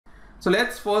So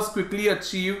let's first quickly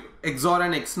achieve XOR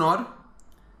and XNOR.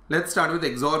 Let's start with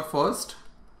XOR first.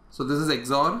 So this is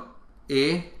XOR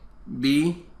A,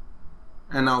 B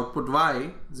and output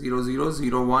Y, 0, 0,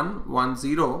 0, 1, 1,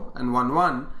 0 and 1,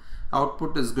 1.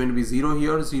 Output is going to be 0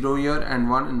 here, 0 here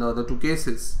and 1 in the other two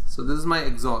cases. So this is my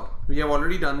XOR. We have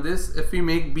already done this. If we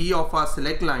make B of our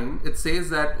select line, it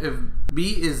says that if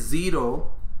B is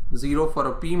 0, 0 for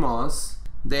a PMOS,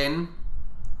 then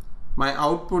my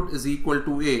output is equal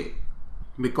to A.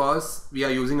 Because we are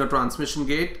using a transmission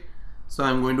gate, so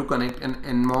I'm going to connect an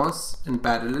NMOS in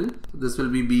parallel. This will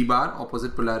be B bar,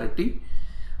 opposite polarity.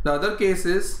 The other case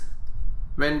is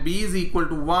when B is equal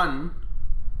to 1,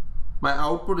 my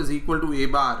output is equal to A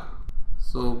bar.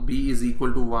 So B is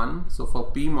equal to 1. So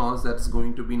for PMOS, that's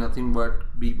going to be nothing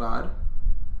but B bar.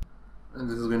 And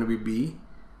this is going to be B.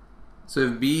 So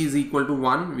if B is equal to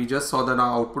 1, we just saw that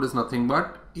our output is nothing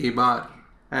but A bar.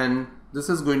 And this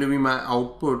is going to be my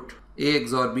output A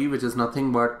XOR B, which is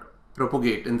nothing but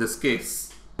propagate in this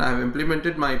case. I have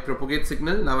implemented my propagate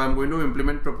signal. Now I'm going to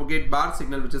implement propagate bar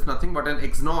signal, which is nothing but an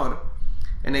XNOR.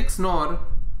 An XNOR,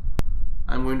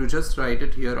 I'm going to just write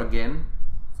it here again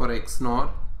for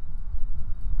XNOR.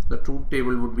 The truth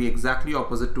table would be exactly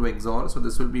opposite to XOR. So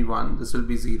this will be 1, this will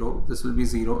be 0, this will be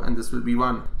 0 and this will be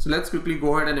 1. So let's quickly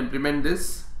go ahead and implement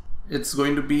this. It's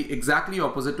going to be exactly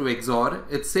opposite to XOR.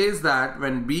 It says that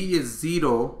when B is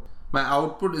 0, my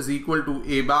output is equal to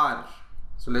A bar.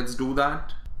 So let's do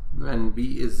that. When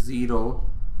B is 0,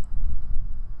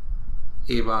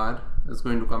 A bar is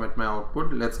going to come at my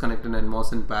output. Let's connect an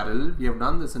NMOS in parallel. We have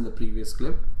done this in the previous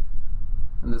clip.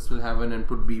 And this will have an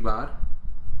input B bar.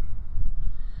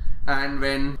 And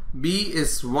when B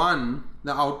is 1,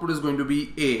 the output is going to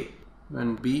be A.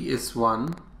 When B is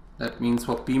 1, that means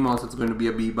for PMOS it's going to be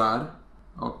a B bar.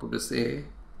 Output is A.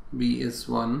 B is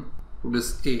 1, output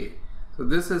is A. So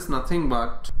this is nothing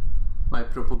but my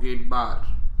propagate bar.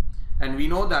 And we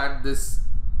know that this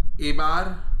A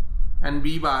bar and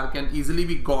B bar can easily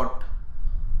be got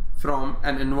from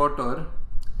an inverter,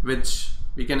 which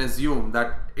we can assume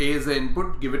that A is the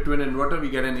input, give it to an inverter, we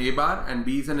get an A bar, and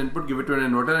B is an input, give it to an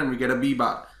inverter and we get a B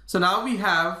bar. So now we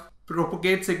have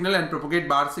propagate signal and propagate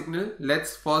bar signal.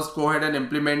 Let's first go ahead and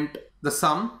implement the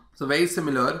sum. So very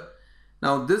similar.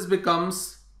 Now this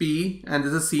becomes P and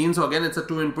this is Cin. So again, it's a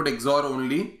 2-input XOR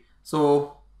only.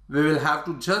 So we will have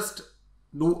to just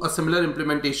do a similar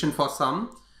implementation for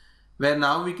sum, where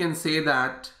now we can say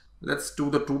that, let's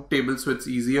do the truth table so it's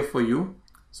easier for you.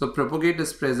 So propagate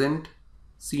is present,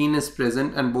 Cin is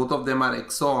present, and both of them are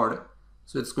XORed.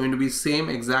 So it's going to be same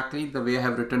exactly the way I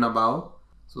have written above.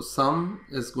 So sum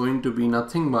is going to be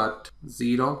nothing but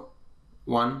 0,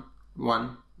 1,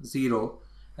 1, 0.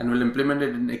 And we'll implement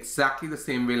it in exactly the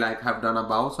same way like I have done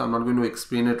above. So I'm not going to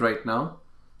explain it right now.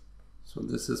 So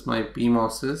this is my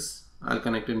PMOSes. I'll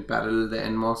connect in parallel the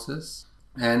NMOSes.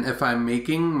 And if I'm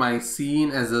making my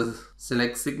Cin as a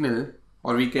select signal,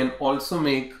 or we can also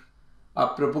make a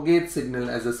propagate signal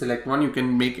as a select one, you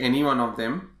can make any one of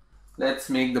them. Let's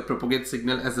make the propagate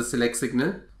signal as a select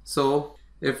signal. So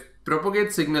if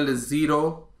propagate signal is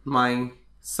 0, my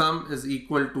sum is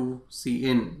equal to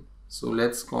Cin. So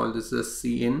let's call this as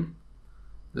Cin.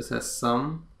 This as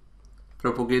sum.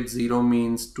 Propagate 0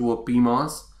 means to a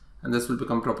PMOS, and this will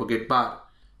become propagate bar.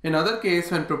 In other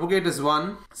case, when propagate is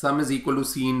 1, sum is equal to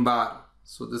Cin bar.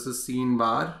 So this is Cin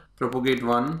bar. Propagate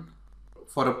 1.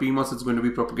 For a PMOS, it's going to be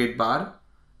propagate bar,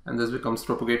 and this becomes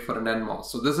propagate for an NMOS.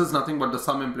 So this is nothing but the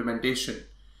sum implementation.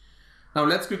 Now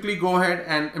let's quickly go ahead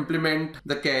and implement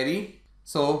the carry.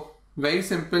 So very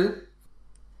simple.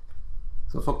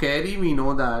 So for carry, we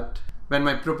know that when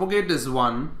my propagate is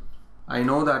 1, I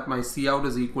know that my Cout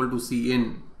is equal to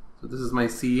Cin. So this is my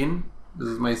Cin, this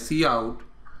is my Cout,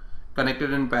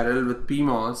 connected in parallel with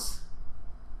PMOS,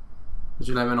 which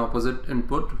will have an opposite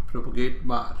input, propagate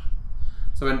bar.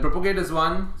 So when propagate is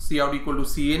 1, Cout equal to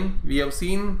Cin. We have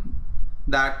seen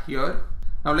that here.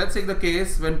 Now let's take the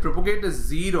case when propagate is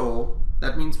 0,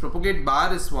 that means propagate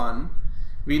bar is 1.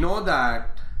 We know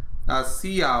that our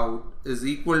Cout is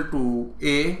equal to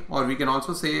A, or we can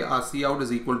also say our Cout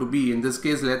is equal to B. In this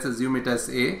case, let's assume it as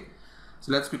A.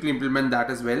 So let's quickly implement that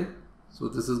as well. So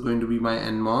this is going to be my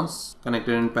NMOS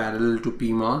connected in parallel to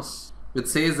PMOS, which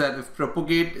says that if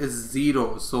propagate is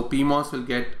 0, so PMOS will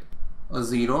get a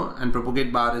 0 and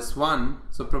propagate bar is 1.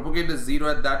 So propagate is 0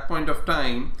 at that point of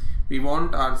time. We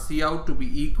want our Cout to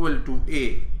be equal to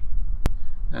A.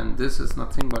 And this is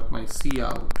nothing but my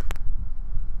Cout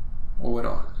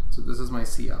overall. So this is my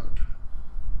Cout.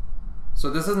 So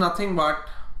this is nothing but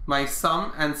my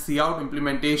sum and Cout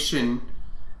implementation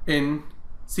in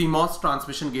CMOS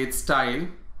transmission gate style.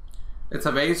 It's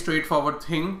a very straightforward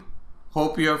thing.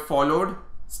 Hope you have followed.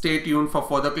 Stay tuned for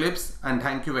further clips and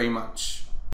thank you very much.